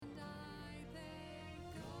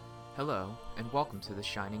Hello, and welcome to The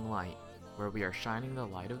Shining Light, where we are shining the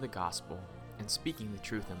light of the gospel and speaking the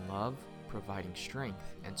truth in love, providing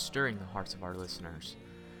strength, and stirring the hearts of our listeners.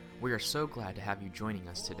 We are so glad to have you joining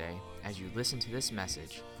us today as you listen to this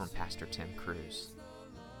message from Pastor Tim Cruse.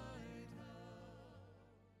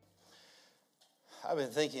 I've been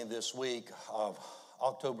thinking this week of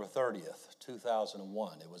October 30th,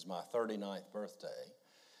 2001. It was my 39th birthday,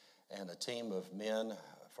 and a team of men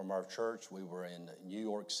from our church, we were in New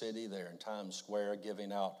York City, there in Times Square,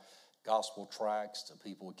 giving out gospel tracts to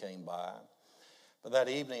people who came by. But that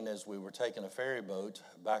evening, as we were taking a ferry boat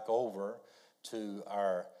back over to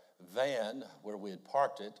our van where we had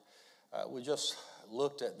parked it, we just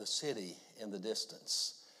looked at the city in the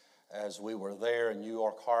distance as we were there in New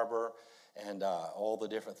York Harbor and all the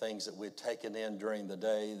different things that we'd taken in during the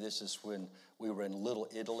day. This is when we were in Little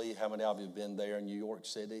Italy. How many of you have been there in New York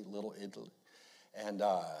City, Little Italy? And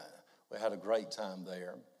we had a great time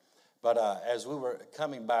there. But as we were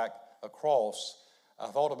coming back across, I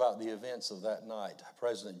thought about the events of that night.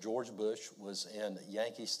 President George Bush was in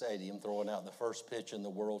Yankee Stadium throwing out the first pitch in the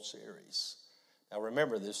World Series. Now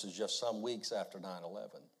remember, this is just some weeks after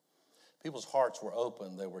 9/11. People's hearts were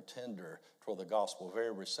open. They were tender toward the gospel,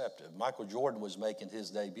 very receptive. Michael Jordan was making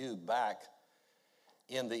his debut back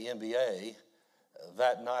in the NBA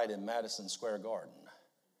that night in Madison Square Garden.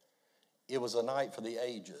 It was a night for the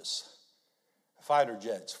ages. Fighter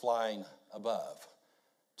jets flying above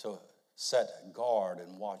to set guard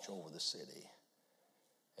and watch over the city.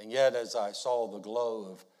 And yet, as I saw the glow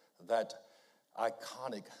of that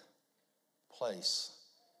iconic place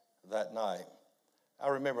that night, I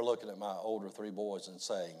remember looking at my older three boys and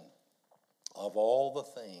saying, of all the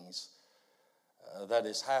things that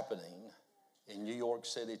is happening in New York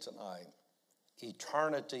City tonight,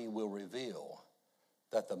 eternity will reveal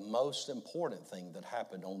that the most important thing that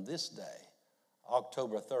happened on this day,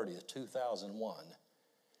 October 30th, 2001,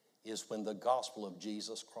 is when the gospel of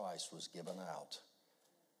Jesus Christ was given out.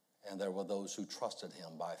 And there were those who trusted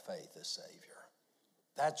him by faith as Savior.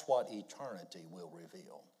 That's what eternity will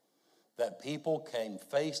reveal. That people came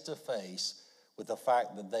face to face with the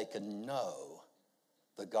fact that they can know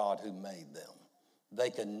the God who made them. They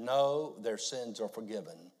can know their sins are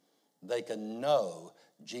forgiven. They can know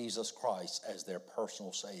Jesus Christ as their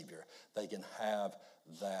personal Savior. They can have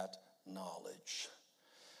that knowledge.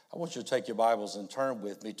 I want you to take your Bibles and turn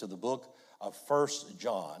with me to the book of 1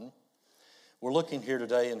 John. We're looking here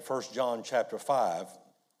today in 1 John chapter 5.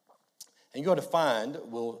 And you're going to find,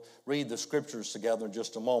 we'll read the scriptures together in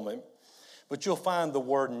just a moment, but you'll find the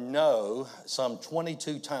word know some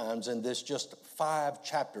 22 times in this just 5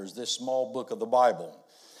 chapters, this small book of the Bible.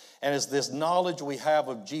 And it's this knowledge we have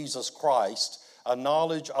of Jesus Christ, a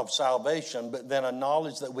knowledge of salvation, but then a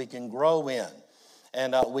knowledge that we can grow in.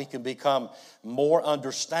 And we can become more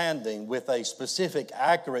understanding with a specific,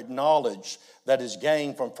 accurate knowledge that is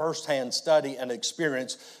gained from firsthand study and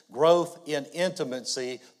experience, growth in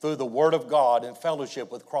intimacy through the Word of God and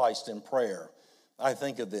fellowship with Christ in prayer. I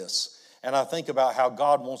think of this, and I think about how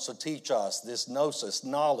God wants to teach us this gnosis,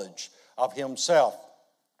 knowledge of himself.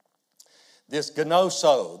 This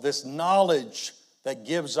gnoso, this knowledge that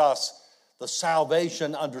gives us the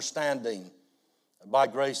salvation understanding by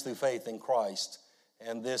grace through faith in Christ.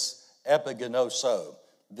 And this epigenoso,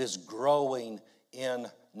 this growing in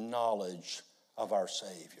knowledge of our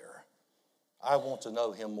Savior. I want to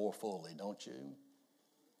know him more fully, don't you?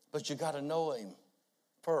 But you got to know him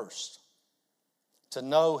first. To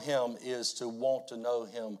know him is to want to know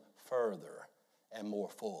him further and more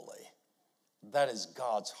fully. That is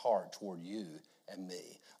God's heart toward you and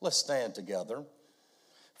me. Let's stand together.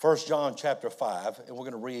 1 John chapter 5, and we're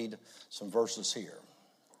going to read some verses here.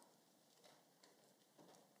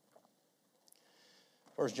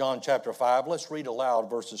 1 John chapter 5, let's read aloud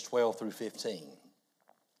verses 12 through 15.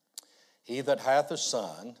 He that hath the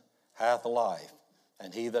Son hath life,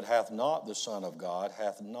 and he that hath not the Son of God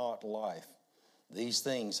hath not life. These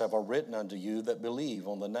things have I written unto you that believe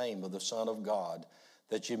on the name of the Son of God,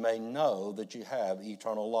 that you may know that you have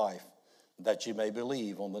eternal life, that you may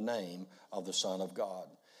believe on the name of the Son of God.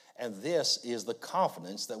 And this is the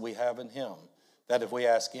confidence that we have in him, that if we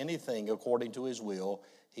ask anything according to his will,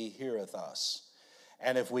 he heareth us.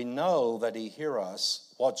 And if we know that he hear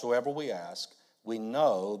us, whatsoever we ask, we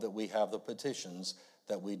know that we have the petitions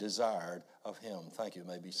that we desired of him. Thank you. You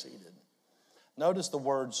may be seated. Notice the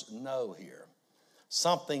words know here.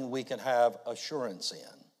 Something we can have assurance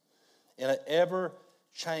in. In an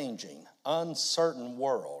ever-changing, uncertain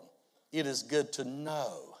world, it is good to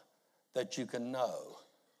know that you can know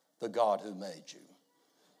the God who made you.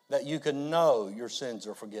 That you can know your sins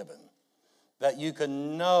are forgiven. That you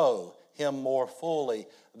can know Him more fully,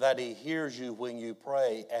 that He hears you when you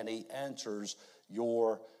pray and He answers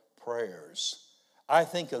your prayers. I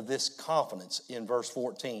think of this confidence in verse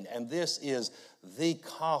 14, and this is the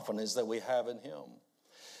confidence that we have in Him.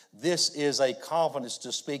 This is a confidence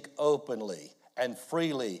to speak openly and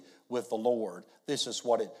freely with the Lord. This is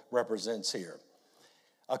what it represents here.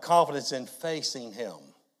 A confidence in facing Him,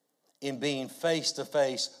 in being face to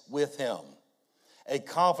face with Him. A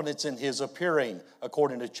confidence in His appearing,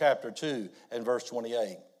 according to chapter 2 and verse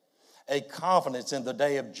 28. A confidence in the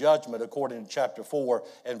day of judgment, according to chapter 4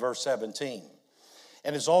 and verse 17.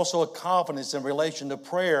 And it's also a confidence in relation to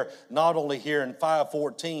prayer, not only here in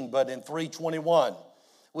 5:14, but in 3:21.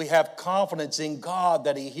 We have confidence in God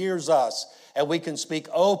that He hears us, and we can speak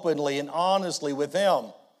openly and honestly with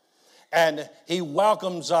Him. And He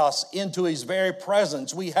welcomes us into His very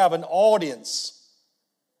presence. We have an audience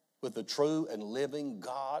with the true and living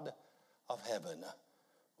God of heaven.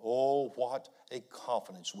 Oh, what a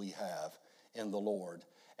confidence we have in the Lord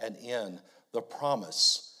and in the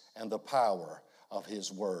promise and the power of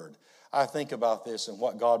His Word. I think about this and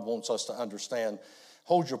what God wants us to understand.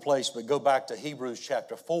 Hold your place, but go back to Hebrews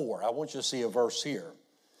chapter 4. I want you to see a verse here.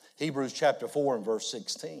 Hebrews chapter 4 and verse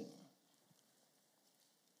 16.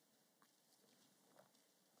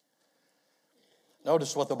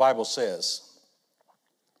 Notice what the Bible says.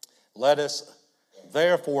 Let us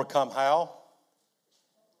therefore come how?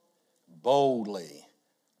 Boldly,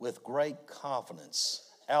 with great confidence,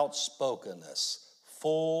 outspokenness,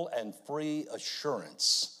 full and free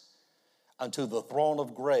assurance, unto the throne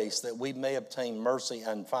of grace, that we may obtain mercy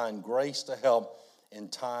and find grace to help in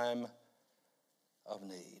time of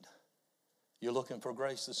need. You're looking for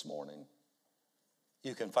grace this morning?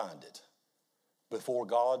 You can find it before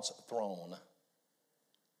God's throne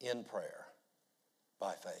in prayer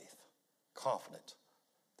by faith, confident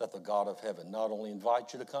that the God of heaven not only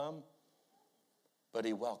invites you to come, but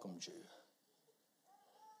He welcomes you.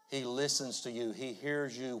 He listens to you. He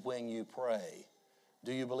hears you when you pray.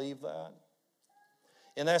 Do you believe that?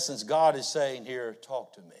 In essence, God is saying here,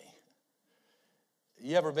 talk to me.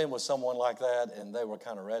 You ever been with someone like that and they were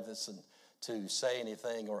kind of reticent to say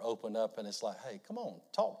anything or open up, and it's like, hey, come on,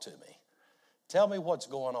 talk to me. Tell me what's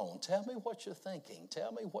going on. Tell me what you're thinking.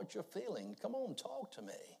 Tell me what you're feeling. Come on, talk to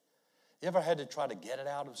me. You ever had to try to get it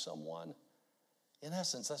out of someone? In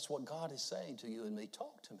essence, that's what God is saying to you and me.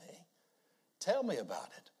 Talk to me. Tell me about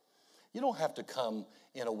it. You don't have to come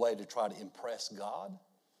in a way to try to impress God.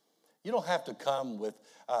 You don't have to come with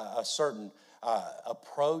a certain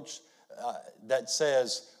approach that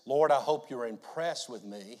says, Lord, I hope you're impressed with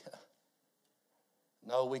me.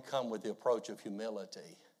 No, we come with the approach of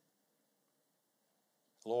humility.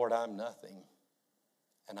 Lord, I'm nothing,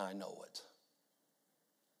 and I know it.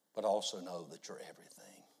 But also know that you're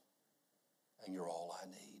everything, and you're all I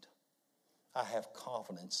need. I have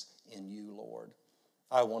confidence in you, Lord.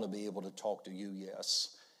 I want to be able to talk to you,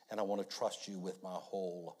 yes, and I want to trust you with my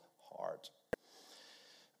whole heart.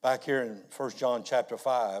 Back here in 1 John chapter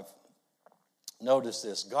 5, notice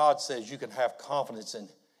this. God says you can have confidence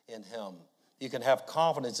in Him. You can have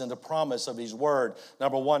confidence in the promise of His Word.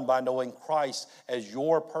 Number one, by knowing Christ as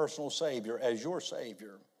your personal Savior, as your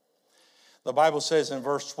Savior. The Bible says in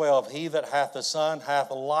verse 12, He that hath the Son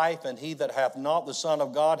hath life, and he that hath not the Son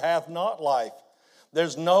of God hath not life.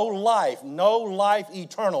 There's no life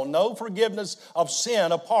eternal, no forgiveness of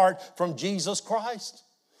sin apart from Jesus Christ.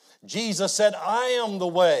 Jesus said, I am the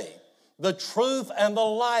way, the truth, and the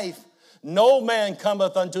life. No man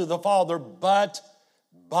cometh unto the Father but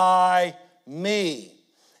by me.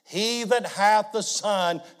 He that hath the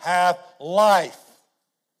Son hath life.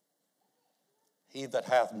 He that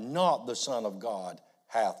hath not the Son of God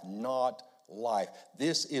hath not life.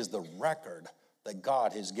 This is the record that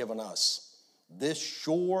God has given us. This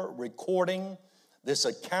sure recording, this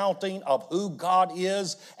accounting of who God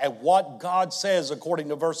is and what God says according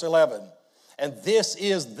to verse 11. And this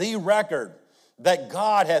is the record that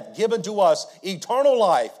God hath given to us, eternal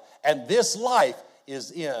life, and this life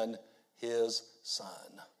is in His Son.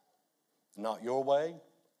 Not your way.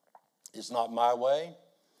 It's not my way.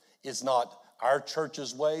 It's not our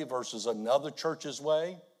church's way versus another church's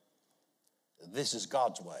way. This is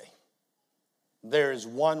God's way. There is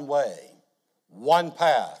one way, one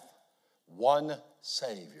path, one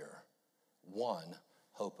Savior, one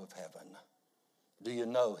hope of heaven. Do you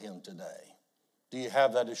know Him today? Do you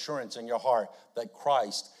have that assurance in your heart that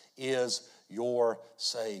Christ is your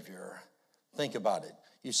Savior? Think about it.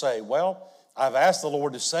 You say, well, I've asked the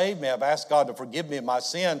Lord to save me. I've asked God to forgive me of my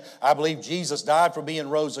sin. I believe Jesus died for me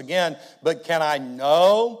and rose again. But can I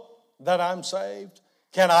know that I'm saved?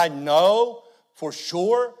 Can I know for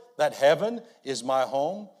sure that heaven is my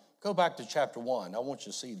home? Go back to chapter 1. I want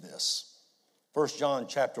you to see this. 1 John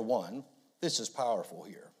chapter 1. This is powerful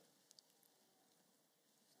here.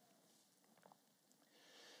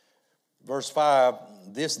 Verse 5,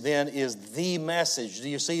 this then is the message. Do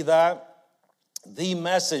you see that? The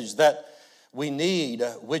message that we need,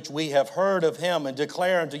 which we have heard of him and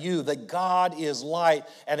declare unto you that God is light,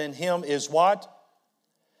 and in him is what?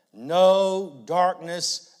 No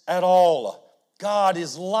darkness at all. God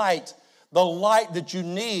is light. The light that you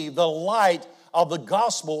need, the light of the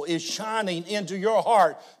gospel is shining into your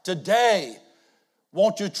heart today.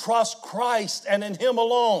 Won't you trust Christ and in him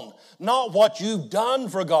alone? Not what you've done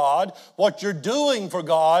for God, what you're doing for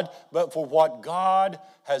God, but for what God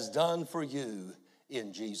has done for you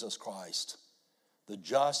in Jesus Christ. The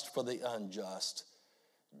just for the unjust.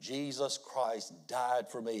 Jesus Christ died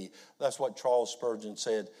for me. That's what Charles Spurgeon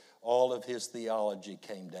said all of his theology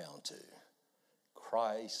came down to.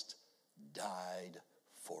 Christ died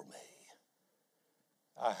for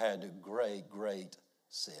me. I had a great, great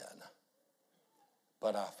sin,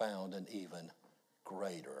 but I found an even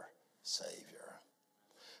greater Savior.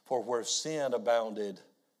 For where sin abounded,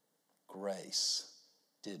 grace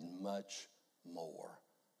did much more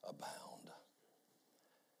abound.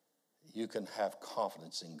 You can have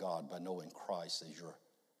confidence in God by knowing Christ as your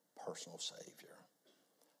personal Savior.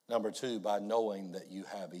 Number 2, by knowing that you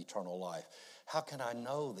have eternal life. How can I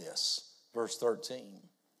know this? Verse 13.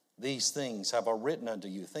 These things have I written unto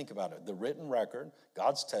you. Think about it. The written record,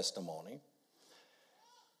 God's testimony.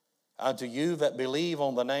 Unto you that believe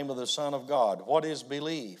on the name of the Son of God. What is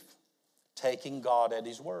belief? Taking God at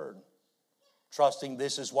his word. Trusting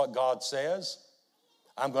this is what God says.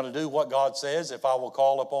 I'm going to do what God says if I will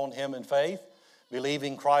call upon him in faith.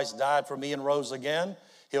 Believing Christ died for me and rose again.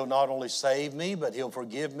 He'll not only save me, but he'll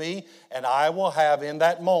forgive me. And I will have in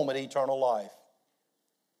that moment eternal life.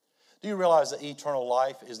 Do you realize that eternal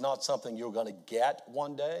life is not something you're going to get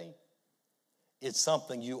one day? It's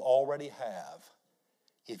something you already have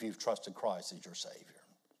if you've trusted Christ as your Savior.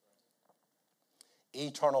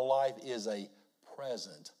 Eternal life is a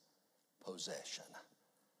present possession.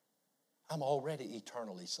 I'm already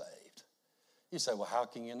eternally saved. You say, well, how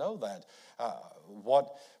can you know that?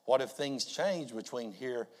 What if things change between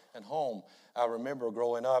here and home? I remember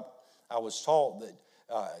growing up, I was taught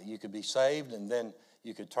that you could be saved and then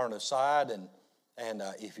you could turn aside, and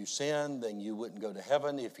if you sinned, then you wouldn't go to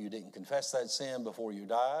heaven if you didn't confess that sin before you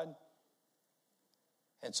died.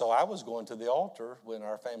 And so I was going to the altar when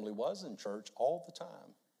our family was in church all the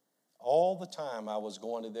time. All the time I was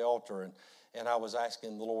going to the altar, and I was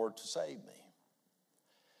asking the Lord to save me.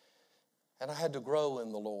 And I had to grow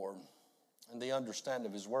in the Lord and the understanding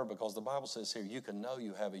of his word, because the Bible says here, you can know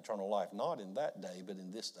you have eternal life, not in that day, but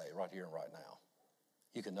in this day, right here and right now.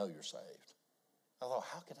 You can know you're saved. I thought,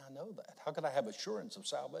 how can I know that? How can I have assurance of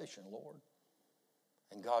salvation, Lord?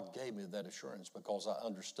 And God gave me that assurance because I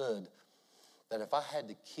understood that if I had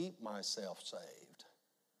to keep myself saved,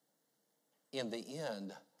 in the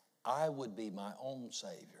end, I would be my own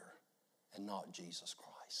Savior and not Jesus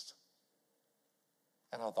Christ.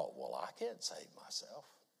 And I thought, well, I can't save myself.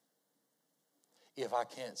 If I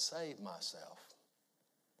can't save myself,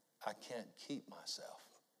 I can't keep myself.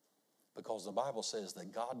 Because the Bible says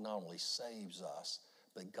that God not only saves us,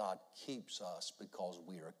 but God keeps us because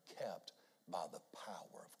we are kept by the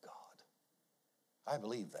power of God. I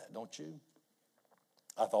believe that, don't you?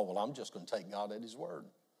 I thought, well, I'm just going to take God at his word.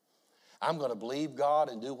 I'm going to believe God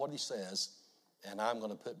and do what he says, and I'm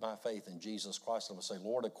going to put my faith in Jesus Christ. I'm going to say,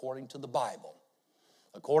 Lord, according to the Bible,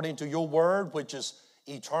 according to your word, which is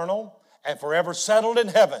eternal and forever settled in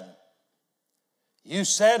heaven, you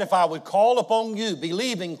said if I would call upon you,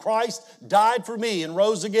 believing Christ died for me and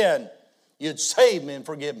rose again, you'd save me and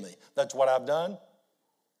forgive me. That's what I've done.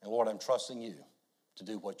 And Lord, I'm trusting you to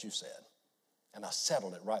do what you said. And I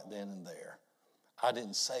settled it right then and there. I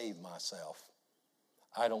didn't save myself.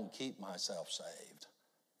 I don't keep myself saved.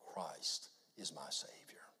 Christ is my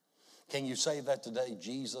Savior. Can you say that today?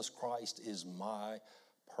 Jesus Christ is my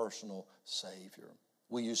personal Savior.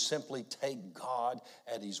 Will you simply take God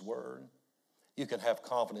at his word? You can have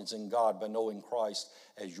confidence in God by knowing Christ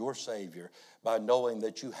as your Savior, by knowing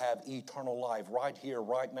that you have eternal life right here,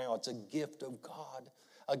 right now. It's a gift of God.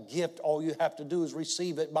 A gift, all you have to do is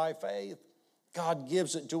receive it by faith. God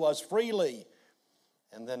gives it to us freely.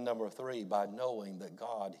 And then number 3, by knowing that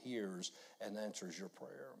God hears and answers your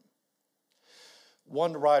prayer.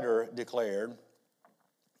 One writer declared,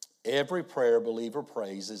 every prayer a believer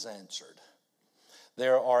prays is answered.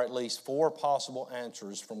 There are at least 4 possible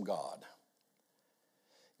answers from God.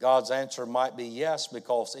 God's answer might be yes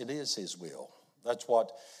because it is his will. That's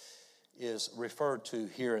what is referred to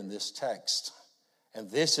here in this text And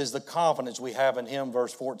this is the confidence we have in Him,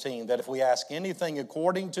 verse 14, that if we ask anything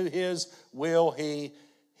according to His will, He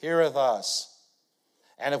heareth us.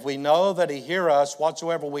 And if we know that He heareth us,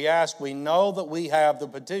 whatsoever we ask, we know that we have the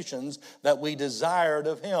petitions that we desired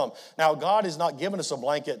of Him. Now, God has not given us a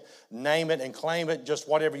blanket, name it and claim it, just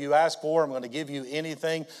whatever you ask for, I'm going to give you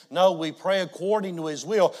anything. No, we pray according to His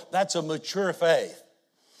will. That's a mature faith.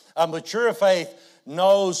 A mature faith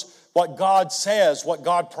knows what God says, what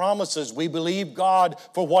God promises. We believe God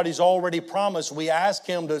for what He's already promised. We ask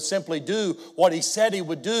Him to simply do what He said He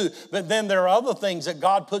would do. But then there are other things that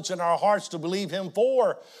God puts in our hearts to believe Him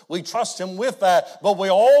for. We trust Him with that. But we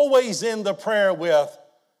always end the prayer with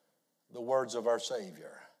the words of our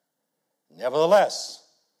Savior. Nevertheless,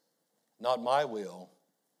 not my will,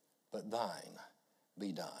 but thine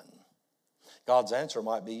be done. God's answer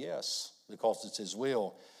might be yes, because it's His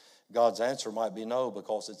will. God's answer might be no,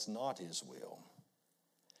 because it's not His will.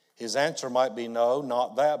 His answer might be no,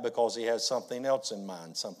 not that, because He has something else in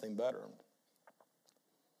mind, something better.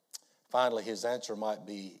 Finally, His answer might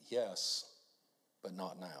be yes, but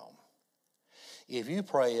not now. If you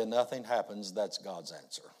pray and nothing happens, that's God's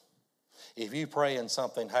answer. If you pray and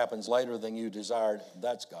something happens later than you desired,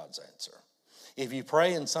 that's God's answer. If you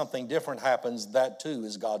pray and something different happens, that too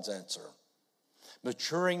is God's answer.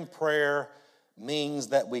 Maturing prayer means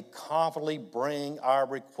that we confidently bring our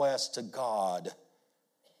requests to God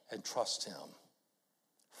and trust Him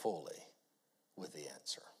fully with the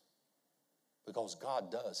answer. Because God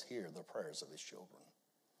does hear the prayers of His children.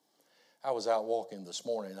 I was out walking this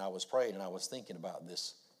morning and I was praying and I was thinking about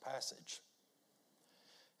this passage.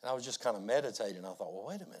 And I was just kind of meditating. I thought, well,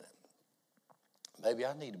 wait a minute. Maybe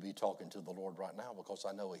I need to be talking to the Lord right now because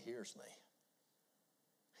I know He hears me.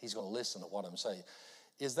 He's going to listen to what I'm saying.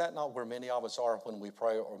 Is that not where many of us are when we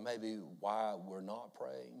pray, or maybe why we're not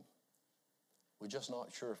praying? We're just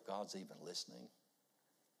not sure if God's even listening.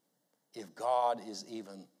 If God is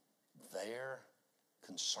even there,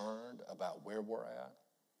 concerned about where we're at.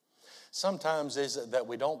 Sometimes is it that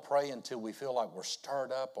we don't pray until we feel like we're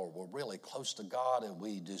stirred up or we're really close to God and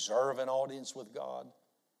we deserve an audience with God.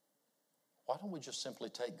 Why don't we just simply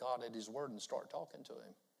take God at His word and start talking to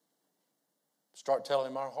Him? Start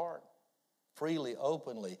telling Him our heart. Freely,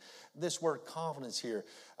 openly. This word confidence here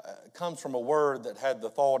comes from a word that had the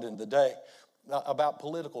thought in the day about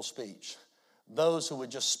political speech. Those who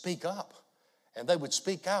would just speak up and they would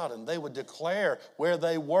speak out and they would declare where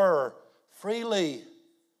they were freely.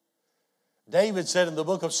 David said in the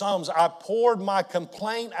book of Psalms, I poured my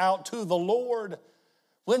complaint out to the Lord.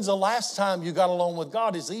 When's the last time you got along with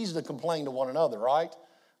God? It's easy to complain to one another, right?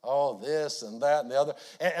 Oh, this and that and the other.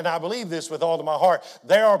 And I believe this with all of my heart.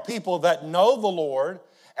 There are people that know the Lord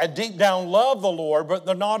and deep down love the Lord, but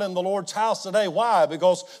they're not in the Lord's house today. Why?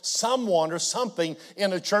 Because someone or something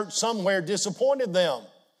in a church somewhere disappointed them.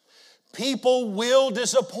 People will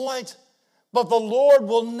disappoint, but the Lord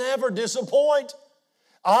will never disappoint.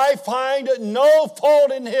 I find no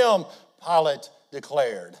fault in Him, Pilate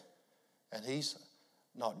declared. And He's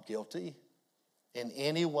not guilty in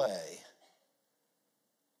any way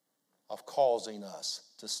of causing us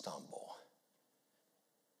to stumble.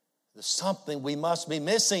 There's something we must be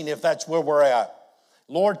missing if that's where we're at.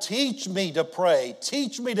 Lord, teach me to pray.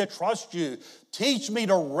 Teach me to trust You. Teach me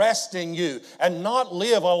to rest in You and not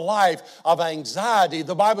live a life of anxiety.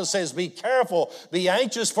 The Bible says, be careful, be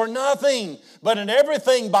anxious for nothing, but in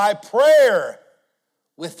everything by prayer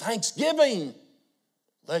with thanksgiving.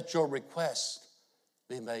 Let your request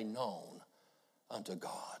be made known unto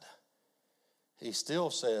God. He still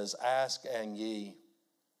says, ask and ye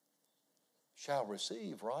shall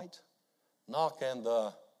receive, right? Knock and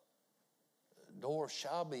the door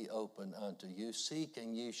shall be opened unto you. Seek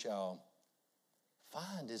and ye shall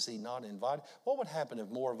find. Is He not invited? What would happen if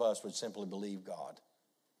more of us would simply believe God?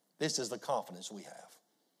 This is the confidence we have.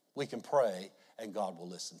 We can pray and God will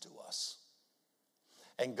listen to us.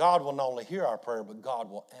 And God will not only hear our prayer, but God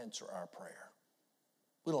will answer our prayer.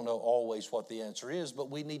 We don't know always what the answer is,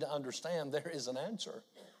 but we need to understand there is an answer.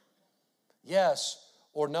 Yes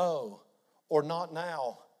or no, or not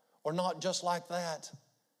now, or not just like that.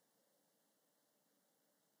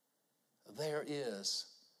 There is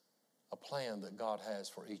a plan that God has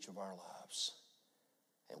for each of our lives,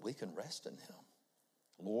 and we can rest in Him.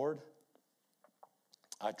 Lord,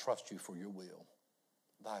 I trust You for Your will.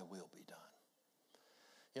 Thy will be done.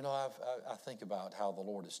 You know, I think about how the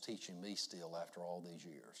Lord is teaching me still after all these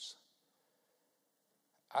years.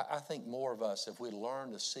 I think more of us, if we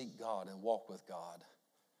learn to seek God and walk with God,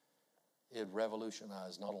 it'd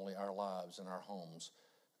revolutionize not only our lives and our homes,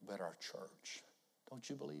 but our church. Don't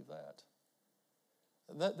you believe that?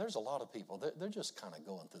 There's a lot of people, they're just kind of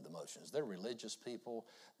going through the motions. They're religious people.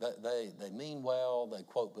 They mean well. They,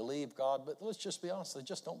 quote, believe God. But let's just be honest, they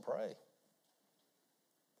just don't pray.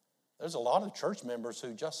 There's a lot of church members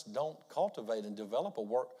who just don't cultivate and develop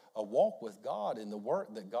a walk with God in the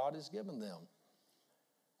work that God has given them.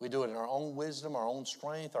 We do it in our own wisdom, our own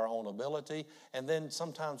strength, our own ability. And then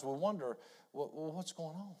sometimes we wonder, what's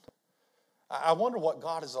going on? I wonder what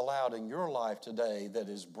God has allowed in your life today that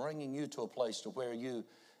is bringing you to a place to where you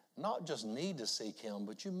not just need to seek Him,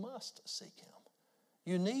 but you must seek Him.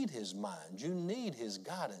 You need His mind. You need His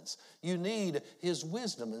guidance. You need His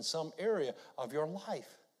wisdom in some area of your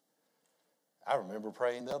life. I remember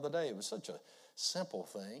praying the other day. It was such a simple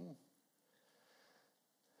thing,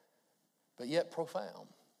 but yet profound.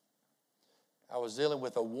 I was dealing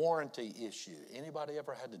with a warranty issue. Anybody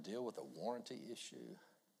ever had to deal with a warranty issue?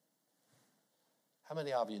 How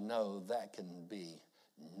many of you know that can be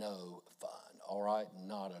no fun? All right,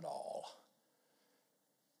 not at all.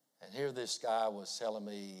 And here this guy was telling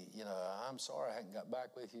me, I'm sorry I hadn't got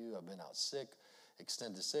back with you. I've been out sick,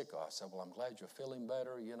 extended sick. I said, well, I'm glad you're feeling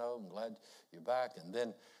better. I'm glad you're back. And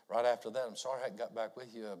then right after that, I'm sorry I hadn't got back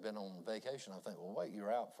with you. I've been on vacation. I think, well, wait,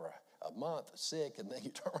 you're out for a month sick, and then you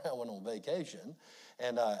turn around and went on vacation.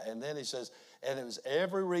 And then he says, and it was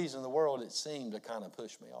every reason in the world it seemed to kind of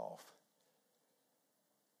push me off.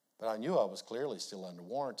 But I knew I was clearly still under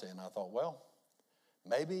warranty, and I thought, well,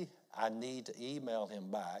 maybe I need to email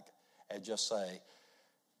him back and just say,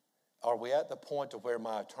 are we at the point to where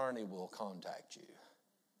my attorney will contact you?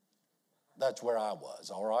 That's where I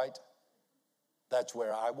was, all right? That's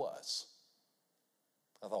where I was.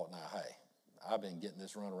 I thought, now, hey, I've been getting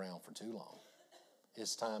this run around for too long.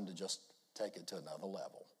 It's time to just take it to another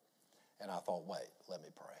level. And I thought, wait, let me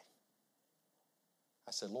pray.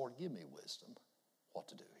 I said, Lord, give me wisdom what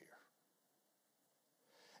to do here.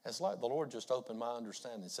 It's like the Lord just opened my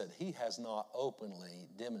understanding and said, He has not openly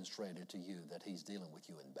demonstrated to you that He's dealing with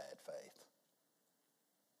you in bad faith.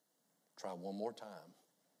 Try one more time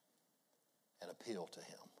and appeal to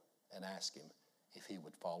Him and ask Him if He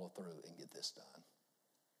would follow through and get this done.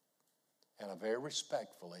 And I very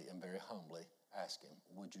respectfully and very humbly asked Him,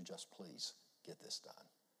 would you just please get this done?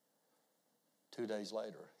 2 days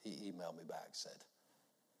later, he emailed me back and said,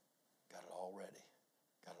 got it all ready,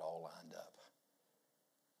 got it all lined up.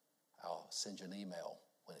 I'll send you an email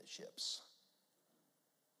when it ships.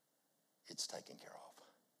 It's taken care of.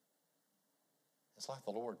 It's like the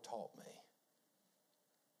Lord taught me.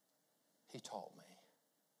 He taught me.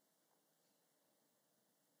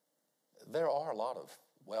 There are a lot of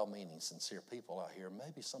well-meaning, sincere people out here.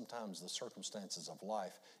 Maybe sometimes the circumstances of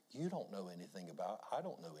life you don't know anything about, I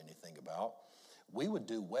don't know anything about. We would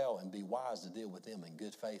do well and be wise to deal with them in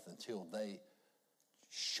good faith until they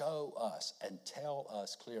show us and tell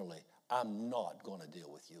us clearly, I'm not going to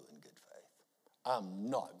deal with you in good faith. I'm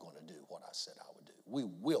not going to do what I said I would do. We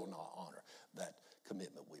will not honor that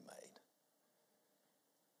commitment we made.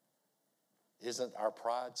 Isn't our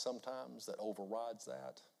pride sometimes that overrides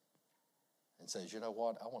that and says, you know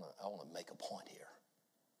what, I want to make a point here.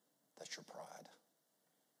 That's your pride.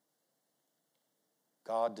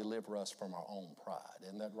 God deliver us from our own pride.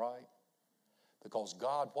 Isn't that right? Because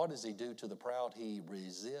God, what does He do to the proud? He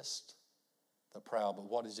resists the proud. But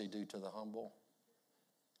what does He do to the humble?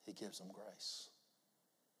 He gives them grace.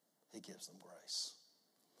 He gives them grace.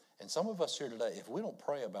 And some of us here today, if we don't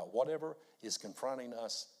pray about whatever is confronting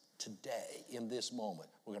us today, in this moment,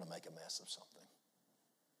 we're going to make a mess of something.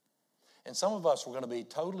 And some of us, we're going to be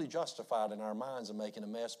totally justified in our minds in making a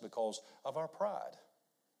mess because of our pride.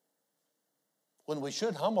 When we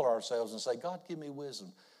should humble ourselves and say, God, give me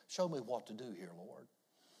wisdom. Show me what to do here, Lord.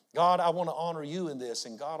 God, I want to honor you in this.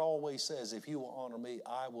 And God always says, if you will honor me,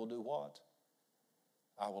 I will do what?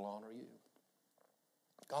 I will honor you.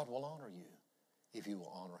 God will honor you if you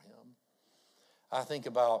will honor Him. I think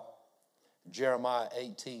about Jeremiah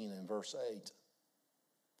 18 and verse 8.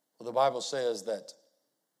 Well, the Bible says that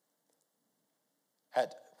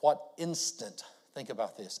at what instant, think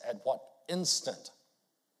about this, at what instant,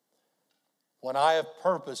 when I have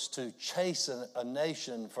purposed to chasten a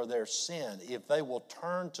nation for their sin, if they will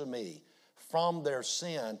turn to me from their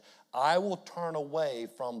sin, I will turn away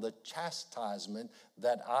from the chastisement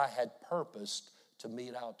that I had purposed to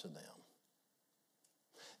mete out to them.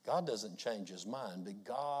 God doesn't change His mind, but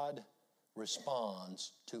God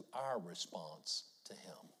responds to our response to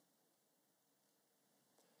Him.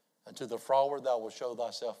 And to the froward thou wilt show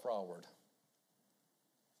thyself froward.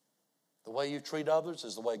 The way you treat others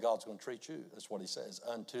is the way God's going to treat you. That's what He says.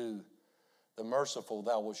 Unto the merciful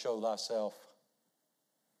thou wilt show thyself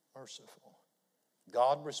merciful.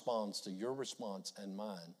 God responds to your response and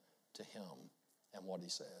mine to Him. and what he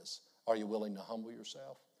says. Are you willing to humble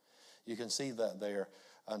yourself? You can see that there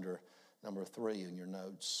under number 3 in your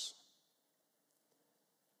notes.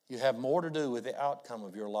 You have more to do with the outcome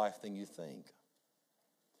of your life than you think.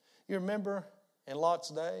 You remember in Lot's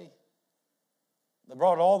day, they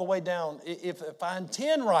brought it all the way down. If I find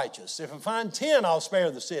 10 righteous, if I find 10, I'll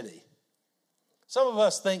spare the city. Some of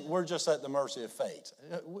us think we're just at the mercy of fate.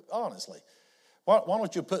 Honestly, why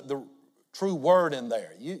don't you put the true word in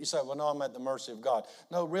there? You say, well, no, I'm at the mercy of God.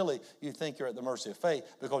 No, really, you think you're at the mercy of fate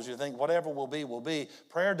because you think whatever will be, will be.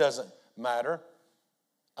 Prayer doesn't matter.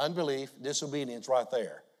 Unbelief, disobedience right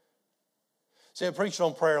there. See, I preached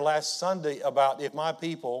on prayer last Sunday about if my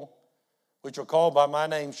people, which are called by my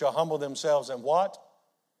name, shall humble themselves and what?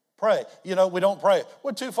 Pray. You know, we don't pray.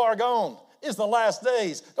 We're too far gone. It's the last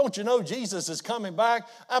days. Don't you know Jesus is coming back?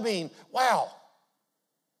 I mean, wow.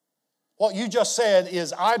 What you just said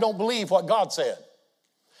is, I don't believe what God said.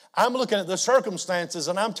 I'm looking at the circumstances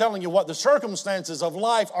and I'm telling you what the circumstances of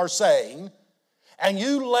life are saying, and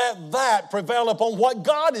you let that prevail upon what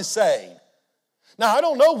God is saying. Now, I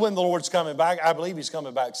don't know when the Lord's coming back. I believe He's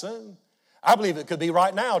coming back soon. I believe it could be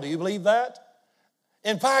right now. Do you believe that?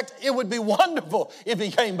 In fact, it would be wonderful if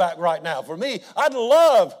He came back right now. For me, I'd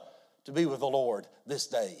love to be with the Lord this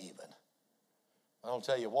day even. I'll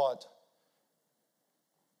tell you what,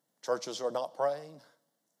 churches are not praying.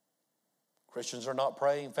 Christians are not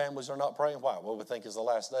praying. Families are not praying. Why? Well, we think it's the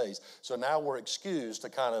last days. So now we're excused to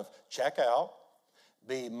kind of check out,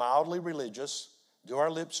 be mildly religious, do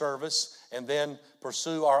our lip service, and then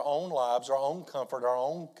pursue our own lives, our own comfort, our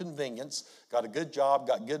own convenience. Got a good job,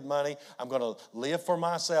 got good money. I'm going to live for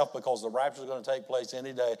myself because the rapture is going to take place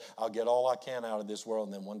any day. I'll get all I can out of this world,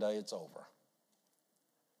 and then one day it's over.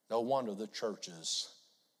 No wonder the churches,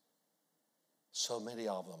 so many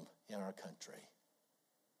of them in our country,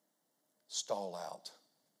 stall out,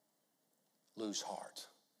 lose heart,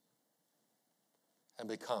 and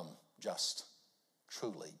become just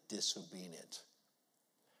truly disobedient.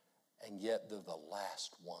 And yet they're the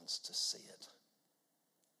last ones to see it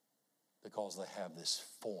because they have this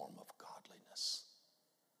form of godliness.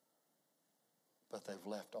 But they've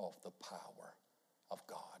left off the power of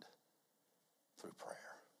God through prayer.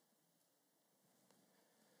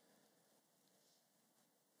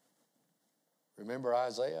 Remember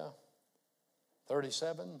Isaiah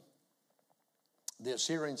 37? The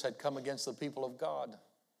Assyrians had come against the people of God.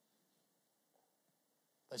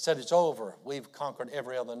 They said, it's over. We've conquered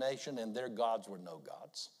every other nation, and their gods were no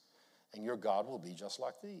gods. And your God will be just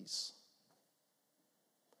like these.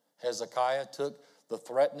 Hezekiah took the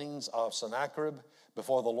threatenings of Sennacherib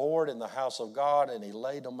before the Lord in the house of God, and he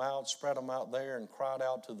laid them out, spread them out there, and cried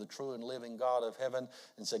out to the true and living God of heaven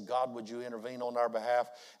and said, God, would you intervene on our behalf?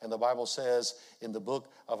 And the Bible says in the book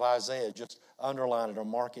of Isaiah, just underline it or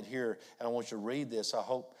mark it here, and I want you to read this, I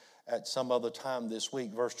hope, at some other time this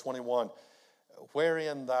week, verse 21,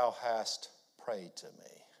 wherein thou hast prayed to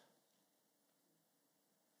me.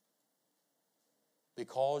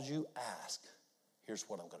 Because you ask, here's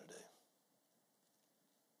what I'm going to do.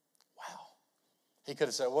 Wow. He could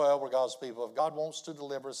have said, well, we're God's people. If God wants to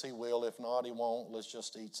deliver us, He will. If not, He won't. Let's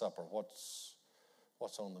just eat supper. What's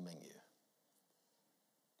on the menu?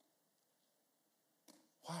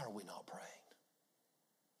 Why are we not praying?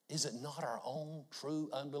 Is it not our own true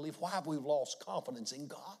unbelief? Why have we lost confidence in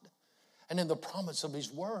God and in the promise of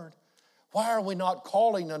His word? Why are we not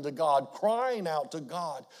calling unto God, crying out to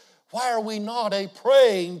God? Why are we not a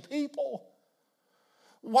praying people?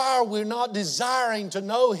 Why are we not desiring to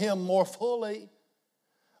know Him more fully?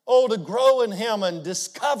 Oh, to grow in Him and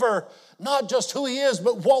discover not just who He is,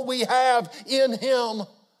 but what we have in Him.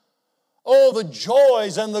 Oh, the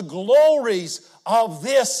joys and the glories of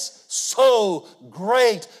this so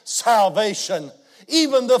great salvation.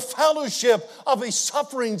 Even the fellowship of His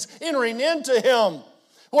sufferings, entering into Him,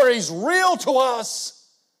 where He's real to us,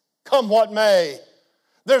 come what may.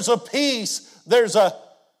 There's a peace, there's a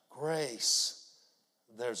grace,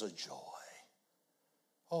 there's a joy.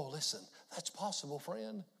 Oh, listen, that's possible,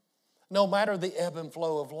 friend. No matter the ebb and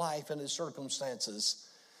flow of life and its circumstances.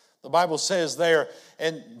 The Bible says there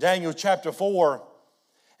in Daniel chapter 4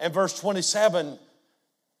 and verse 27,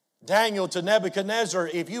 Daniel to Nebuchadnezzar,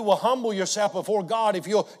 if you will humble yourself before God, if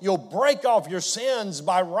you'll break off your sins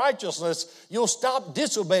by righteousness, you'll stop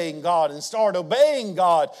disobeying God and start obeying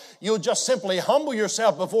God. You'll just simply humble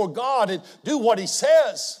yourself before God and do what He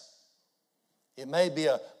says. It may be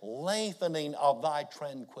a lengthening of thy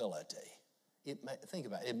tranquility. Think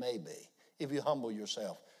about it. It may be. If you humble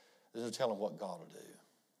yourself, there's no telling what God will do.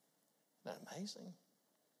 Isn't that amazing?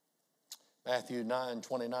 Matthew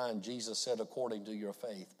 9:29, Jesus said, according to your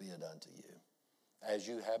faith be it unto you. As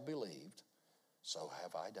you have believed, so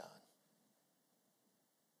have I done.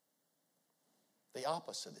 The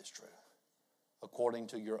opposite is true. According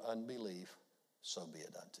to your unbelief, so be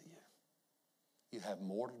it unto you. You have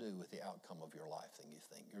more to do with the outcome of your life than you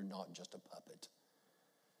think. You're not just a puppet.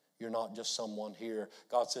 You're not just someone here.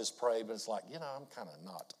 God says pray, but it's like, I'm kind of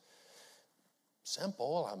not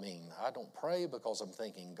simple. I mean, I don't pray because I'm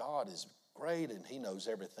thinking God is great and He knows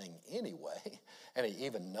everything anyway. And He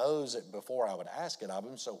even knows it before I would ask it of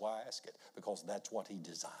Him, so why ask it? Because that's what He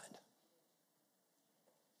designed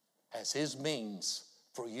as His means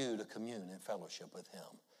for you to commune in fellowship with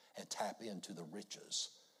Him and tap into the riches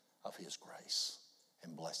of His grace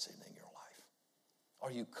and blessing in your life.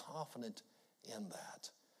 Are you confident in that?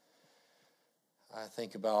 I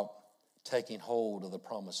think about taking hold of the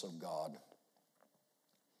promise of God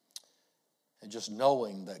and just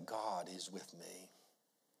knowing that God is with me,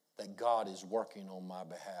 that God is working on my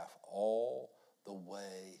behalf all the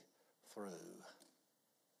way through.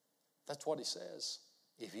 That's what He says.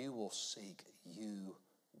 If you will seek, you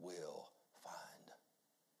will find.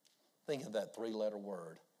 Think of that 3-letter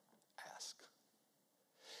word, ask.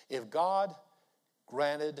 If God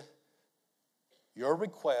granted your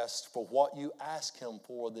request for what you ask Him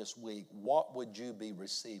for this week, what would you be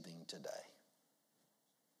receiving today?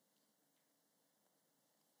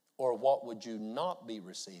 Or what would you not be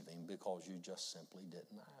receiving because you just simply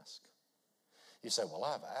didn't ask? You say, well,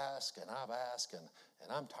 I've asked and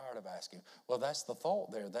I'm tired of asking. Well, that's the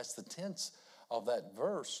thought there. That's the tense of that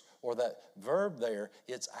verse or that verb there.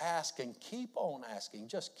 It's ask and keep on asking.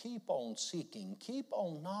 Just keep on seeking. Keep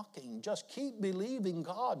on knocking. Just keep believing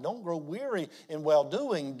God. Don't grow weary in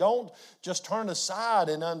well-doing. Don't just turn aside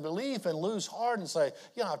in unbelief and lose heart and say,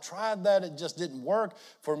 I've tried that. It just didn't work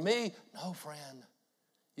for me. No, friend.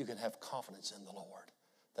 You can have confidence in the Lord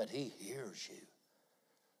that He hears you,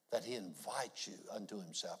 that He invites you unto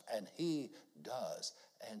Himself, and He does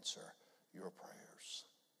answer your prayers.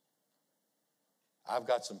 I've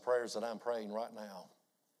got some prayers that I'm praying right now,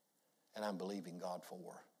 and I'm believing God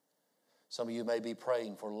for. Some of you may be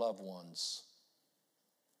praying for loved ones.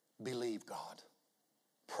 Believe God.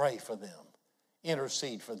 Pray for them.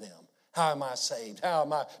 Intercede for them. How am I saved? How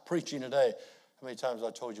am I preaching today? How many times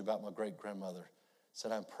I told you about my great-grandmother?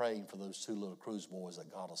 Said, I'm praying for those 2 little Cruse boys that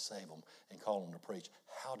God will save them and call them to preach.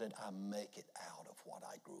 How did I make it out of what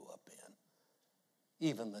I grew up in?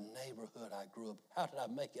 Even the neighborhood I grew up, how did I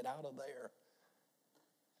make it out of there?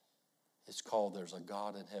 It's called there's a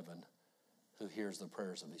God in heaven who hears the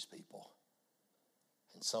prayers of His people.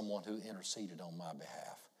 And someone who interceded on my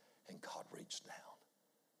behalf. And God reached down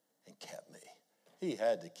and kept me. He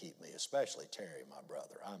had to keep me, especially Terry, my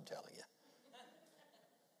brother, I'm telling you.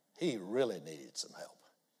 He really needed some help.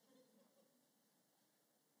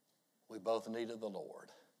 We both needed the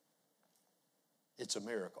Lord. It's a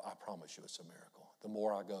miracle. I promise you it's a miracle. The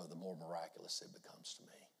more I go, the more miraculous it becomes to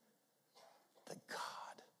me. That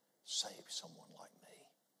God saved someone like me.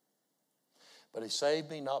 But He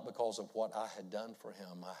saved me not because of what I had done for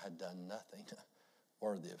Him. I had done nothing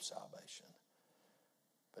worthy of salvation.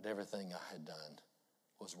 But everything I had done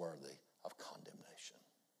was worthy of condemnation.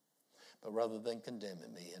 But rather than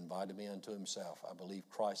condemning me, He invited me unto Himself. I believe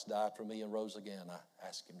Christ died for me and rose again. I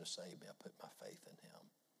asked Him to save me. I put my faith in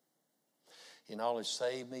Him. He not only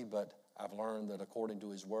saved me, but I've learned that according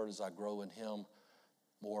to His word, as I grow in Him,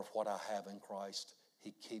 more of what I have in Christ,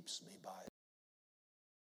 He keeps me by it.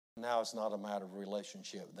 Now it's not a matter of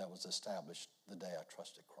relationship that was established the day I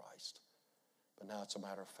trusted Christ. But now it's a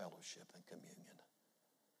matter of fellowship and communion,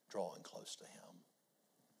 drawing close to Him.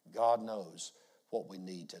 God knows what we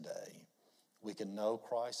need today. We can know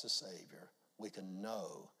Christ as Savior. We can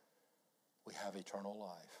know we have eternal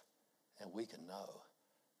life. And we can know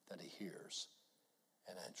that He hears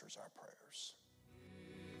and answers our prayers.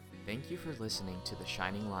 Thank you for listening to The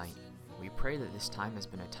Shining Light. We pray that this time has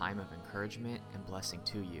been a time of encouragement and blessing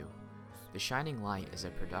to you. The Shining Light is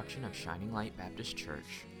a production of Shining Light Baptist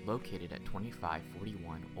Church, located at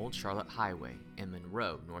 2541 Old Charlotte Highway in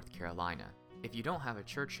Monroe, North Carolina. If you don't have a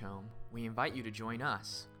church home, we invite you to join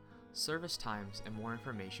us. Service times and more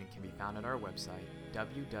information can be found at our website,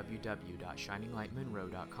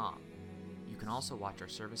 www.shininglightmonroe.com. You can also watch our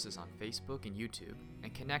services on Facebook and YouTube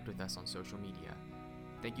and connect with us on social media.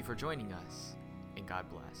 Thank you for joining us, and God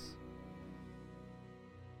bless.